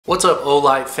What's up,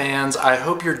 Olight fans? I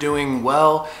hope you're doing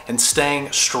well and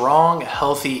staying strong,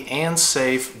 healthy, and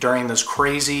safe during this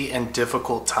crazy and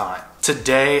difficult time.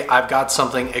 Today, I've got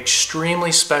something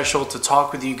extremely special to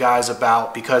talk with you guys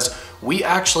about because we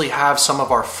actually have some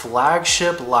of our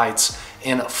flagship lights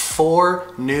in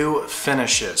 4 new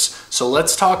finishes. So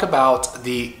let's talk about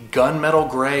the gunmetal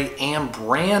gray and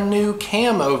brand new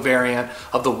camo variant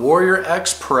of the Warrior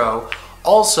X Pro.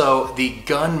 Also, the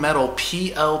gunmetal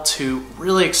PL2,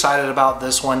 really excited about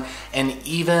this one, and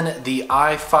even the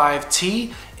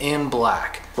i5T in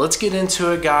black. Let's get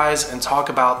into it, guys, and talk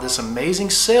about this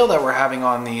amazing sale that we're having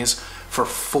on these for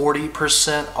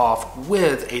 40% off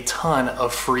with a ton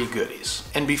of free goodies.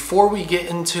 And before we get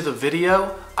into the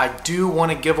video, I do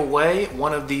want to give away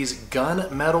one of these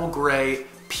gunmetal gray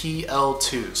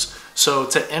PL2s. So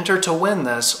to enter to win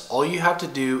this, all you have to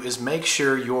do is make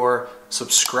sure you're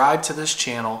subscribed to this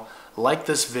channel, like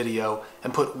this video,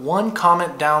 and put one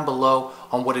comment down below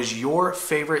on what is your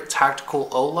favorite tactical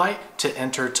Olight to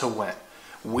enter to win.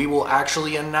 We will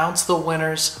actually announce the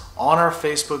winners on our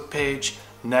Facebook page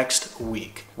next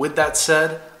week. With that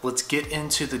said, let's get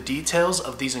into the details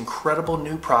of these incredible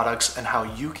new products and how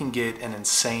you can get an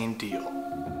insane deal.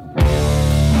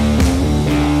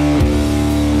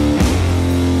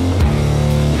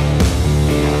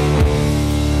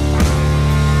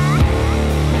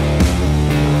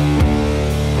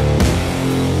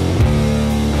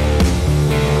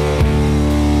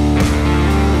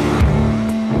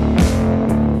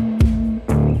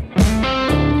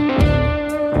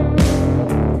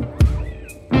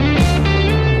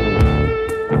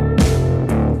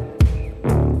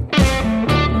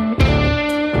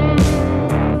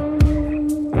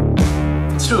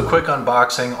 Do a quick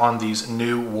unboxing on these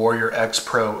new Warrior X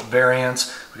Pro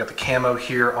variants. We got the camo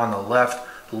here on the left,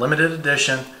 limited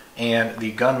edition, and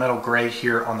the gunmetal gray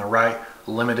here on the right,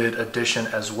 limited edition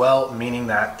as well, meaning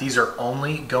that these are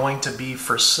only going to be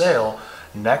for sale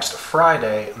next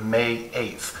Friday, May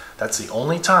 8th. That's the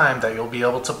only time that you'll be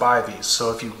able to buy these.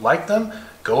 So if you like them,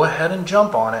 go ahead and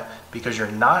jump on it, because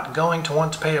you're not going to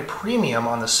want to pay a premium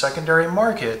on the secondary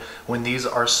market when these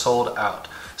are sold out.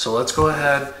 So let's go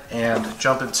ahead and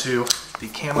jump into the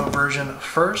camo version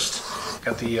first.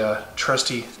 Got the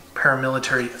trusty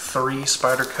Paramilitary 3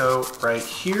 Spyderco right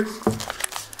here.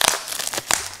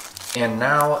 And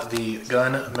now the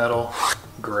gunmetal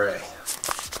gray.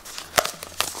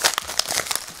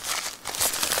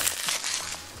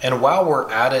 And while we're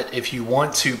at it, if you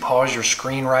want to pause your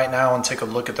screen right now and take a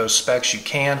look at those specs, you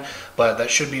can, but that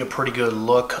should be a pretty good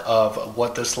look of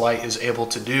what this light is able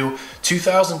to do.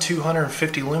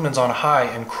 2,250 lumens on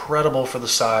high, incredible for the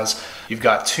size. You've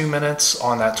got 2 minutes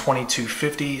on that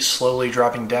 2250, slowly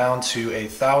dropping down to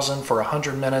 1,000 for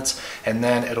 100 minutes, and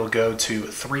then it'll go to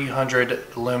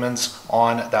 300 lumens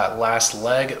on that last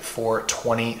leg for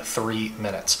 23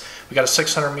 minutes. We got a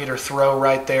 600 meter throw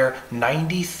right there,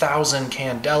 90,000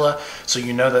 candela, so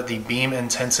you know that the beam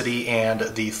intensity and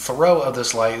the throw of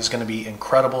this light is going to be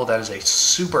incredible. That is a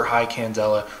super high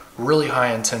candela, really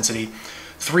high intensity.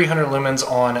 300 lumens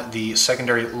on the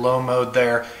secondary low mode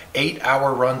there,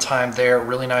 8-hour runtime there,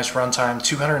 really nice runtime,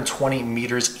 220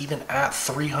 meters even at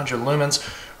 300 lumens,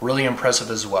 really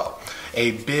impressive as well.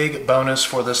 A big bonus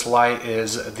for this light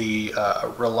is the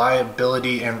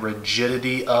reliability and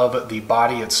rigidity of the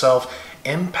body itself.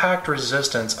 Impact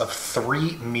resistance of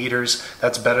 3 meters.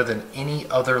 That's better than any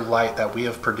other light that we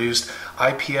have produced.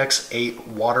 IPX8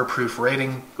 waterproof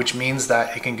rating, which means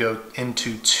that it can go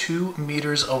into 2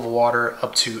 meters of water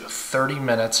up to 30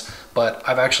 minutes, but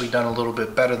I've actually done a little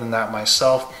bit better than that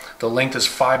myself. The length is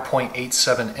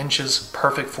 5.87 inches,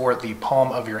 perfect for the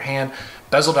palm of your hand.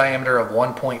 Bezel diameter of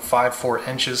 1.54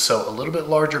 inches, so a little bit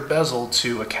larger bezel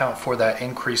to account for that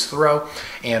increased throw.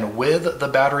 And with the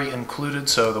battery included,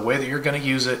 so the way that you're going to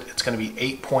use it, it's going to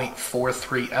be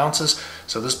 8.43 ounces.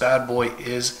 So this bad boy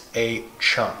is a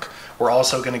chunk. We're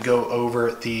also going to go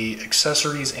over the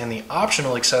accessories and the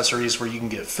optional accessories where you can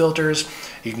get filters,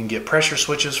 you can get pressure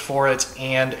switches for it,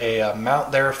 and a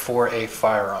mount there for a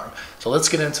firearm. So let's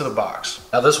get into the box.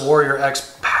 Now this Warrior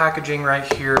X packaging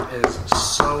right here is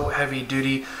so heavy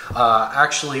duty.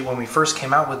 Actually, when we first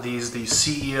came out with these, the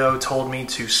CEO told me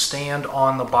to stand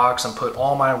on the box and put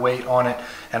all my weight on it,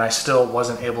 and I still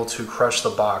wasn't able to crush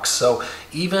the box. So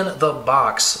even the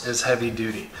box is heavy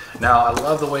duty. Now I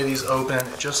love the way these open,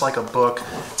 just like a book.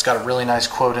 It's got a really nice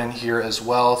quote in here as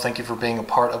well. Thank you for being a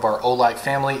part of our Olight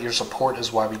family. Your support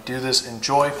is why we do this.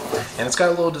 Enjoy. And it's got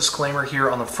a little disclaimer here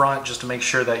on the front just to make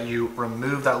sure that you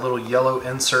remove that little yellow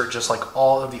insert just like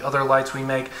all of the other lights we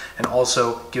make, and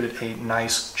also give it a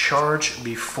nice charge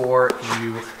before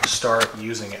you start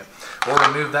using it. we'll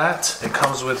remove that. It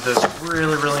comes with this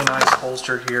really, really nice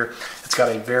holster here. It's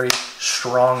got a very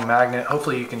strong magnet.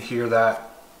 Hopefully you can hear that.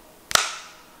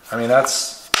 I mean,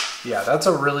 that's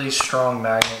a really strong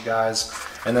magnet, guys.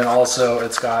 And then also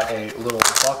it's got a little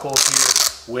buckle here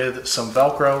with some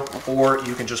Velcro, or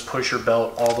you can just push your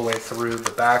belt all the way through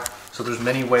the back. So there's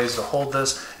many ways to hold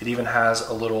this. It even has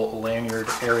a little lanyard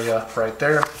area right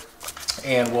there.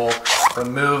 And we'll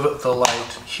remove the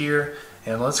light here.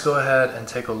 And let's go ahead and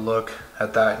take a look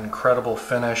at that incredible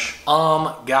finish.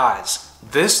 Guys,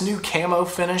 this new camo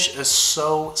finish is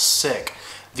so sick.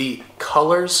 The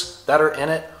colors that are in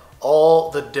it, all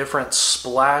the different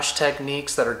splash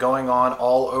techniques that are going on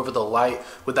all over the light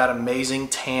with that amazing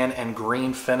tan and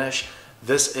green finish.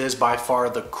 This is by far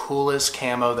the coolest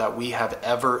camo that we have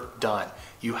ever done.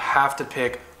 You have to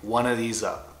pick one of these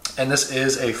up. And this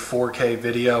is a 4K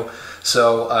video,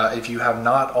 so if you have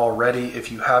not already, if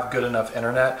you have good enough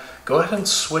internet, go ahead and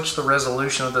switch the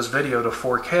resolution of this video to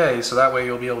 4K, so that way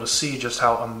you'll be able to see just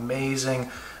how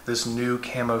amazing this new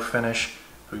camo finish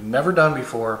we've never done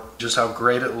before, just how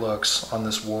great it looks on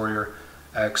this Warrior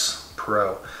X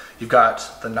Pro. You've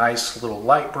got the nice little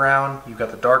light brown, you've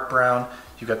got the dark brown,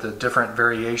 you've got the different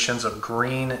variations of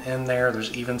green in there.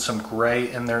 There's even some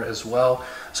gray in there as well.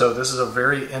 So this is a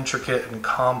very intricate and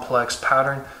complex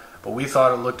pattern, but we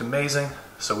thought it looked amazing,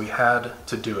 so we had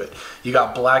to do it. You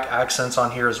got black accents on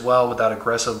here as well with that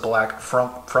aggressive black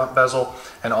front bezel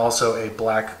and also a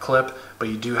black clip, but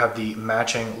you do have the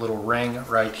matching little ring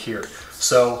right here.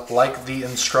 So like the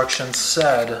instructions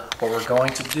said, what we're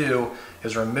going to do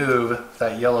is remove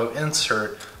that yellow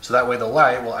insert so that way the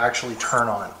light will actually turn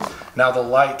on. Now the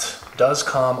light does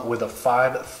come with a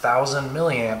 5,000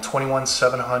 milliamp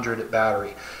 21700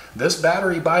 battery. This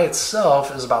battery by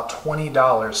itself is about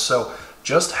 $20, so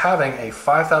just having a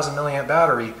 5,000 milliamp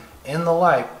battery in the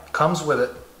light comes with it,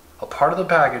 a part of the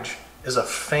package, is a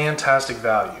fantastic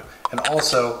value, and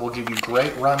also will give you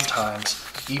great run times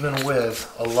even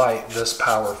with a light this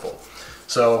powerful.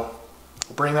 So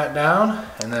we'll bring that down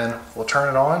and then we'll turn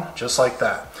it on just like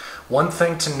that. One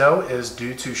thing to note is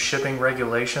due to shipping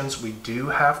regulations, we do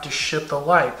have to ship the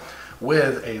light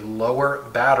with a lower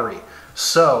battery.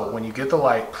 So when you get the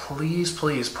light, please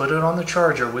put it on the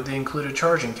charger with the included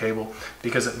charging cable,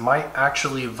 because it might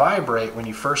actually vibrate when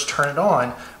you first turn it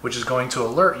on, which is going to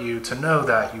alert you to know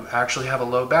that you actually have a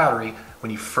low battery when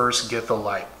you first get the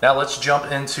light. Now let's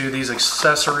jump into these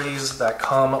accessories that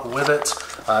come with it.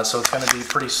 So it's going to be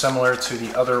pretty similar to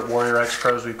the other Warrior X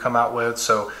Pros we've come out with.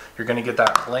 So you're going to get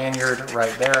that lanyard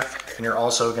right there, and you're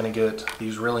also going to get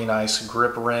these really nice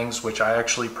grip rings, which I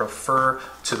actually prefer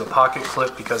to the pocket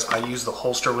clip because I use the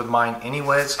holster with mine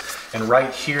anyways. And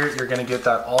right here you're going to get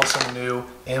that awesome new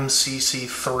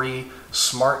MCC3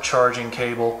 smart charging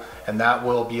cable, and that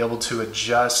will be able to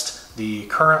adjust the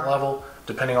current level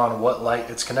depending on what light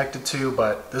it's connected to,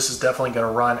 but this is definitely going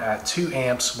to run at 2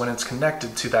 amps when it's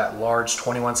connected to that large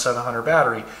 21700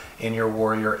 battery in your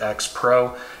Warrior X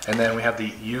Pro. And then we have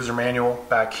the user manual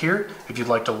back here if you'd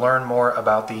like to learn more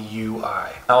about the UI.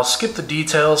 I'll skip the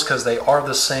details because they are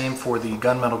the same for the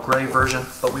gunmetal gray version,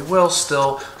 but we will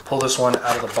still pull this one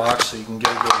out of the box so you can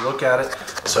get a good look at it.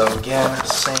 So again,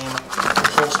 same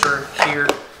holster here,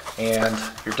 and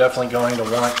you're definitely going to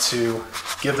want to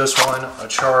give this one a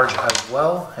charge as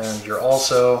well, and you're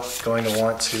also going to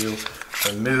want to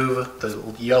remove the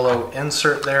yellow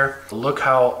insert there. Look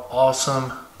how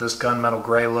awesome this gunmetal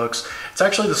gray looks. It's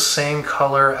actually the same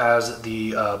color as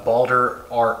the Balder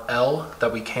RL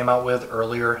that we came out with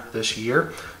earlier this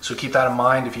year, so keep that in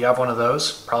mind if you have one of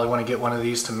those. Probably want to get one of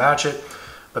these to match it,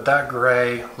 but that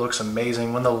gray looks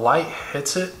amazing. When the light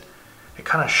hits it, it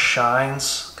kind of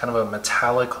shines, kind of a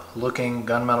metallic looking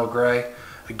gunmetal gray.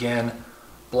 Again,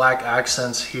 black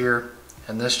accents here,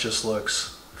 and this just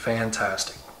looks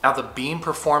fantastic. Now the beam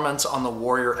performance on the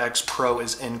Warrior X Pro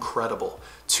is incredible.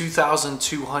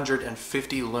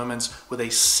 2,250 lumens with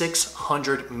a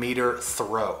 600 meter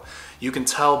throw. You can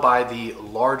tell by the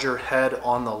larger head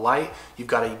on the light, you've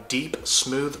got a deep,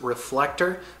 smooth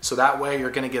reflector, so that way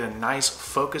you're going to get a nice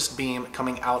focused beam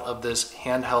coming out of this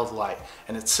handheld light.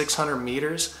 And at 600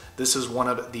 meters, this is one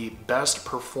of the best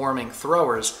performing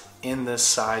throwers in this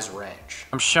size range.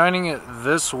 I'm shining it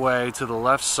this way to the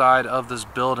left side of this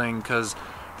building because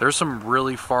there's some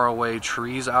really far away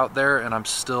trees out there, and I'm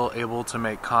still able to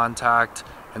make contact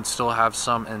and still have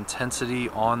some intensity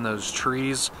on those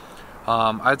trees.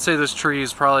 I'd say this tree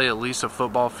is probably at least a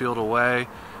football field away,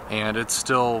 and it's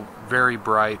still very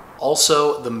bright.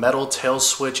 Also, the metal tail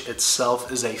switch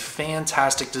itself is a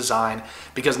fantastic design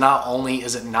because not only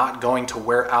is it not going to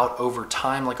wear out over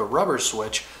time like a rubber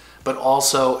switch, but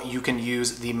also you can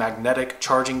use the magnetic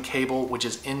charging cable, which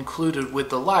is included with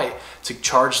the light, to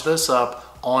charge this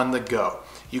up on the go.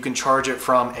 You can charge it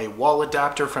from a wall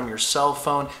adapter from your cell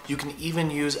phone. You can even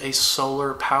use a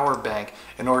solar power bank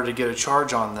in order to get a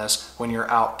charge on this when you're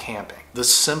out camping. The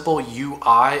simple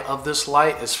UI of this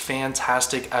light is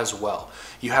fantastic as well.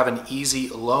 You have an easy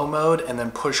low mode and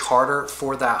then push harder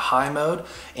for that high mode.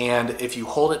 And if you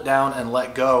hold it down and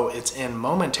let go, it's in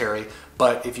momentary.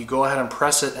 But if you go ahead and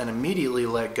press it and immediately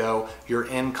let go, you're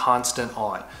in constant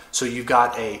on. So you've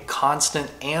got a constant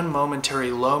and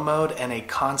momentary low mode and a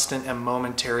constant and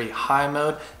momentary high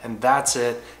mode, and that's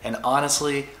it. And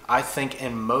honestly, I think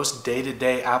in most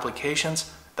day-to-day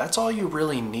applications, that's all you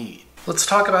really need. Let's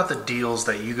talk about the deals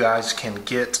that you guys can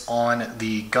get on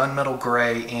the gunmetal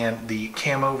gray and the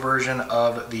camo version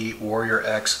of the Warrior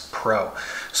X Pro.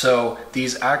 So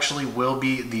these actually will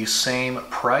be the same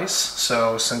price.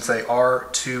 So since they are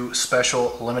two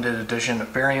special limited edition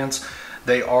variants,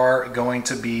 they are going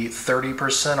to be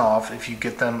 30% off if you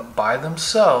get them by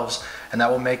themselves, and that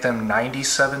will make them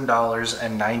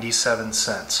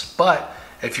 $97.97. But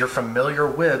if you're familiar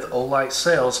with Olight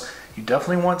sales, you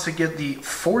definitely want to get the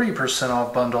 40%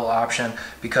 off bundle option,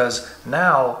 because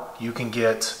now you can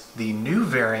get the new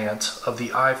variant of the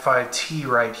i5T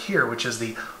right here, which is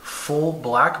the full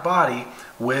black body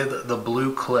with the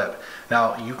blue clip.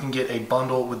 Now you can get a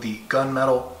bundle with the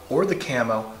gunmetal or the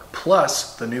camo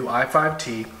plus the new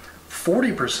i5T,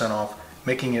 40% off,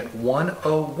 making it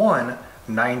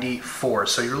 $101.94.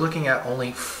 So you're looking at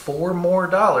only $4 more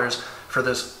for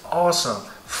this awesome,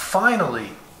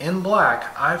 finally in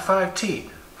black i5T,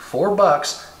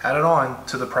 $4 added on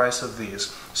to the price of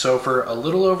these. So for a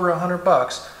little over $100,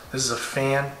 this is a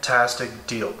fantastic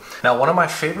deal. Now, one of my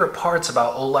favorite parts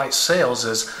about Olight sales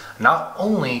is not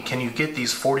only can you get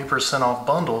these 40% off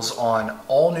bundles on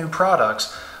all new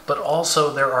products, but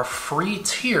also there are free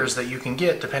tiers that you can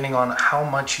get depending on how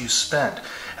much you spend.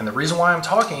 And the reason why I'm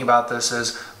talking about this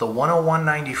is the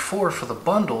 $101.94 for the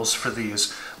bundles for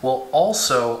these will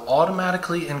also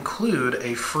automatically include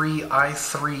a free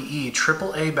i3E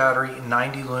AAA battery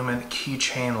 90 lumen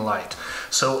keychain light.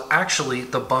 So actually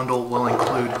the bundle will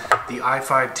include the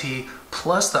i5T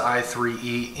plus the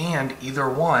i3E and either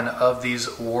one of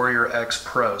these Warrior X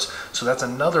Pros. So that's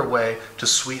another way to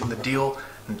sweeten the deal.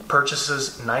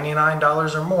 Purchases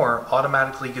 $99 or more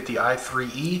automatically get the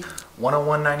i3E,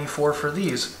 $101.94 for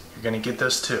these. You're going to get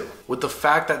this too. With the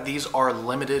fact that these are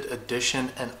limited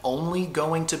edition and only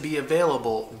going to be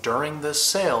available during this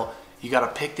sale, you got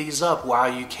to pick these up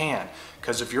while you can.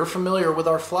 Because if you're familiar with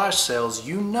our flash sales,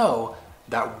 you know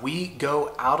that we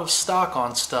go out of stock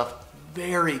on stuff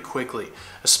very quickly,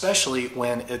 especially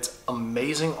when it's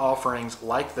amazing offerings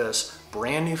like this,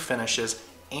 brand new finishes,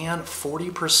 and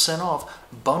 40% off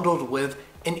bundled with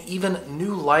an even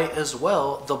new light as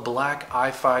well, the black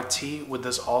i5T with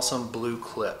this awesome blue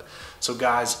clip. So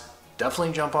guys,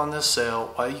 definitely jump on this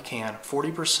sale while you can,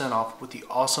 40% off with the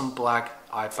awesome black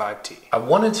i5T. I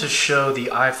wanted to show the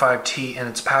i5T in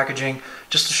its packaging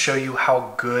just to show you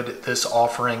how good this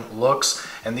offering looks.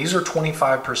 And these are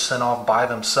 25% off by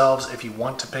themselves if you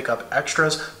want to pick up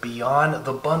extras beyond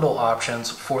the bundle options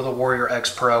for the Warrior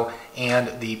X Pro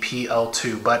and the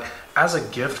PL2. But as a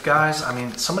gift, guys, I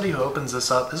mean, somebody who opens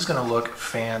this up, this is going to look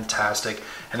fantastic,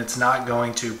 and it's not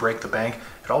going to break the bank.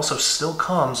 It also still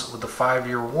comes with a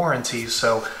 5-year warranty,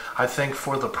 so I think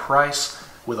for the price,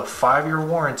 with a 5-year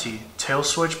warranty, tail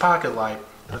switch pocket light,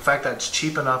 the fact that it's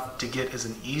cheap enough to get as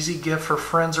an easy gift for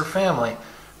friends or family,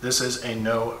 this is a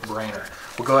no-brainer.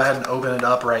 We'll go ahead and open it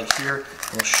up right here,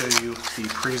 and we'll show you the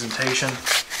presentation.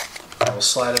 We'll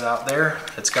slide it out there.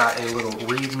 It's got a little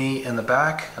readme in the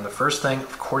back, and the first thing,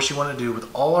 of course, you want to do with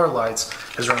all our lights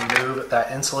is remove that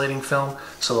insulating film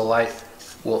so the light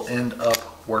will end up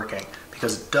working,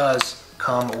 because it does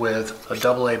come with a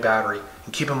AA battery.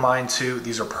 And keep in mind too,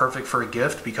 these are perfect for a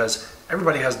gift because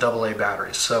everybody has AA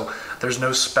batteries. So there's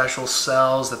no special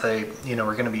cells that they,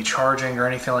 are going to be charging or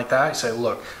anything like that. You say,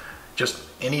 look, just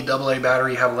any AA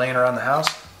battery you have laying around the house,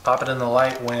 pop it in the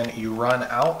light when you run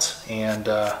out, and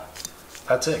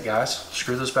that's it, guys.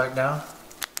 Screw this back down.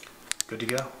 Good to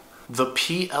go. The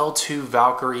PL2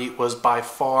 Valkyrie was by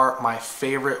far my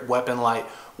favorite weapon light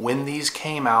when these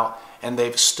came out, and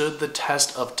they've stood the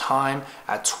test of time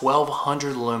at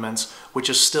 1200 lumens, which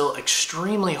is still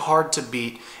extremely hard to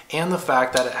beat, and the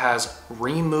fact that it has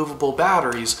removable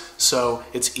batteries, so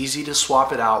it's easy to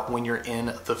swap it out when you're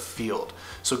in the field.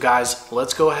 So guys,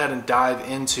 let's go ahead and dive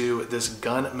into this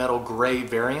gunmetal gray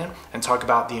variant and talk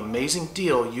about the amazing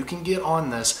deal you can get on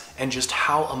this and just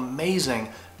how amazing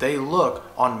they look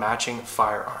on matching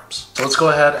firearms. So let's go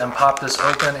ahead and pop this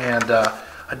open, and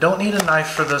I I don't need a knife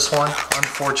for this one,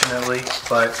 unfortunately,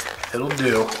 but it'll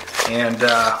do. And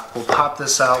we'll pop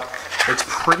this out. It's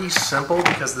pretty simple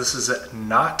because this is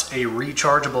not a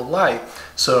rechargeable light,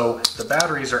 so the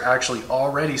batteries are actually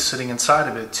already sitting inside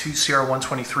of it, 2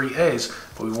 CR123As,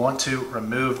 but we want to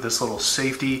remove this little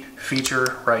safety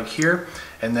feature right here,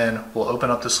 and then we'll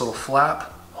open up this little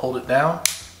flap, hold it down,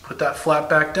 put that flap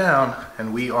back down,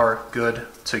 and we are good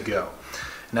to go.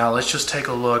 Now let's just take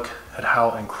a look at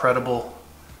how incredible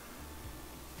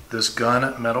this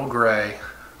gunmetal gray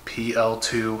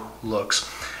PL2 looks.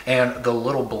 And the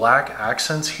little black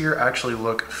accents here actually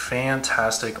look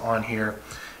fantastic on here.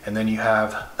 And then you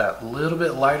have that little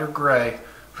bit lighter gray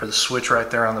for the switch right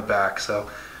there on the back. So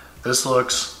this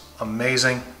looks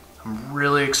amazing. I'm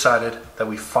really excited that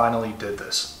we finally did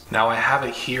this. Now I have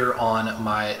it here on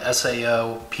my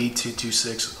SAO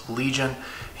P226 Legion,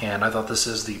 and I thought this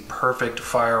is the perfect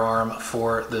firearm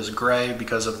for this gray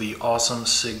because of the awesome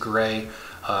SIG gray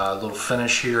little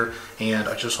finish here. And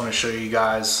I just want to show you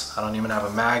guys, I don't even have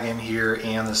a mag in here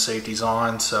and the safety's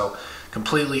on, so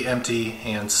completely empty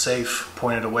and safe,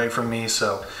 pointed away from me.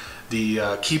 So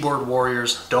the keyboard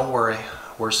warriors, don't worry,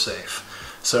 we're safe.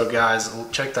 So guys,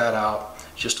 check that out.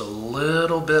 Just a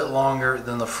little bit longer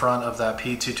than the front of that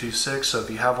P226, so if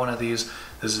you have one of these,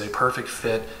 this is a perfect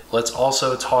fit. Let's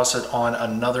also toss it on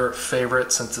another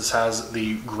favorite since this has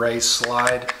the gray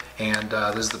slide, and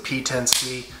this is the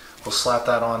P10C. We'll slap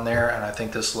that on there, and I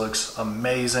think this looks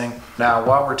amazing. Now,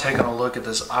 while we're taking a look at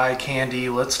this eye candy,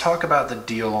 let's talk about the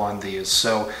deal on these.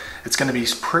 So it's going to be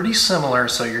pretty similar,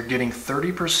 so you're getting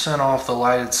 30% off the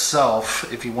light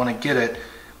itself if you want to get it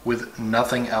with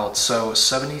nothing else. So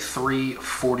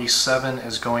 $73.47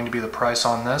 is going to be the price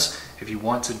on this if you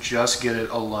want to just get it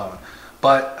alone.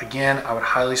 But again, I would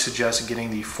highly suggest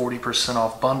getting the 40%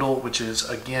 off bundle, which is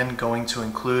again going to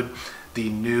include the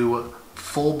new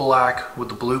full black with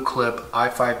the blue clip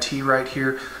i5T right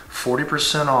here.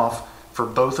 40% off for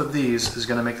both of these is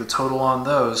going to make the total on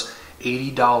those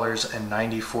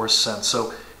 $80.94.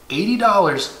 So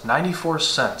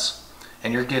 $80.94,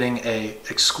 and you're getting a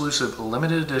exclusive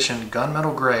limited edition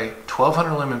gunmetal gray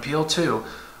 1200 lumen PL2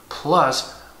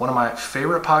 plus one of my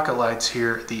favorite pocket lights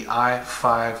here, the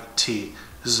i5T.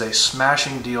 This is a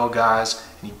smashing deal, guys,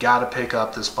 and you got to pick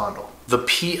up this bundle. The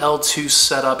PL2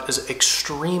 setup is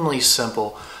extremely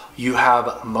simple. You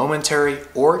have momentary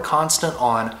or constant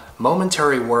on.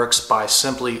 Momentary works by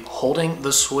simply holding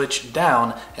the switch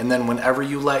down, and then whenever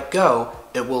you let go,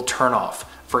 it will turn off.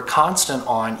 For constant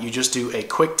on, you just do a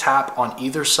quick tap on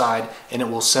either side and it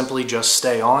will simply just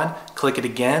stay on. Click it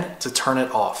again to turn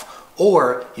it off.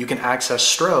 Or you can access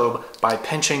strobe by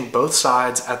pinching both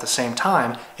sides at the same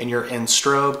time, and you're in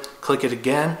strobe, click it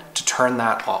again to turn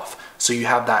that off. So you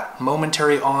have that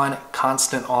momentary on,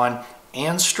 constant on,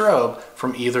 and strobe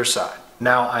from either side.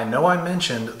 Now, I know I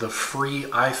mentioned the free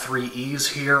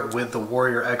i3Es here with the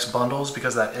Warrior X bundles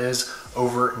because that is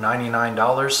over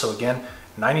 $99. So again,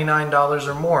 $99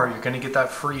 or more, you're going to get that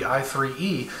free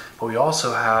i3E, but we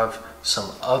also have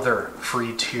some other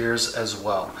free tiers as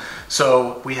well.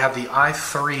 So we have the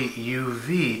i3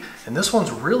 UV, and this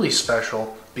one's really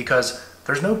special because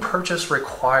there's no purchase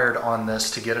required on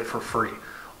this to get it for free.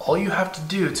 All you have to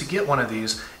do to get one of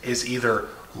these is either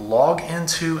log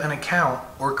into an account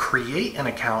or create an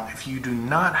account if you do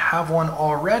not have one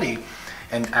already,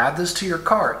 and add this to your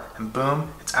cart, and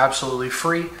boom, it's absolutely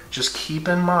free. Just keep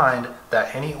in mind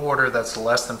that any order that's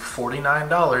less than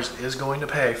 $49 is going to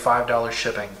pay $5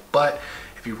 shipping. But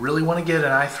if you really want to get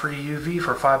an i3 UV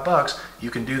for $5, you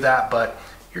can do that, but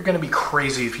you're going to be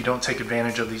crazy if you don't take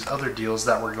advantage of these other deals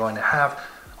that we're going to have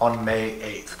on May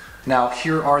 8th. Now,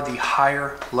 here are the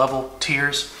higher level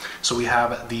tiers. So we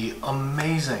have the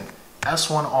amazing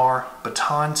S1R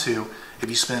Baton 2 if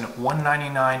you spend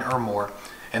 $199 or more.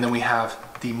 And then we have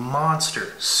the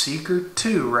monster Seeker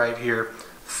 2 right here,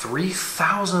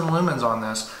 3,000 lumens on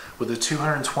this with a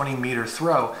 220 meter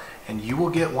throw, and you will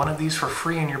get one of these for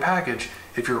free in your package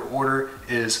if your order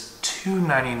is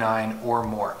 $299 or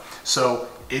more. So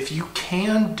if you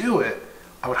can do it,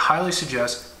 I would highly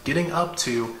suggest getting up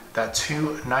to that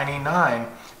 $299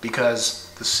 because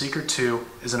the Seeker 2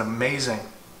 is an amazing,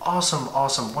 awesome,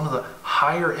 one of the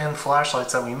higher end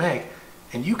flashlights that we make,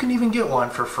 and you can even get one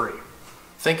for free.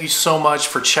 Thank you so much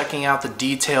for checking out the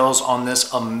details on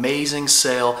this amazing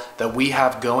sale that we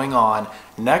have going on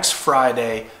next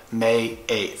Friday, May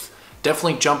 8th.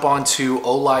 Definitely jump onto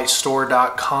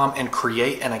olightstore.com and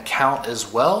create an account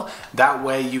as well. That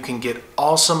way you can get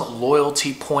awesome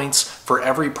loyalty points for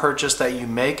every purchase that you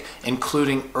make,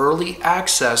 including early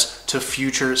access to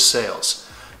future sales.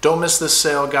 Don't miss this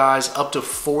sale, guys. Up to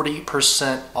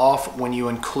 40% off when you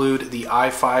include the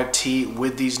i5T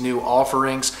with these new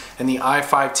offerings. And the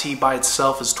i5T by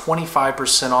itself is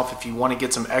 25% off if you want to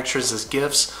get some extras as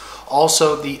gifts.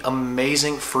 Also, the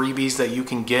amazing freebies that you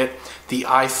can get, the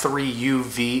i3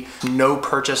 UV, no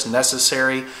purchase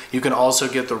necessary. You can also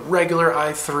get the regular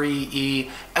i3E,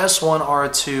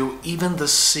 S1R2, even the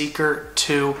Seeker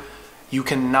 2. You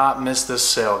cannot miss this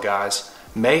sale, guys.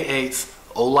 May 8th,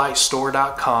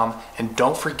 olightstore.com, and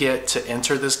don't forget to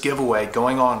enter this giveaway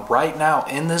going on right now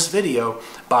in this video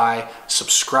by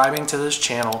subscribing to this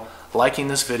channel, liking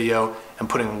this video, and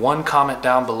putting one comment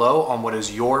down below on what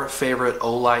is your favorite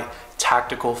Olight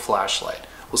tactical flashlight.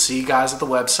 We'll see you guys at the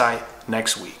website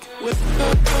next week.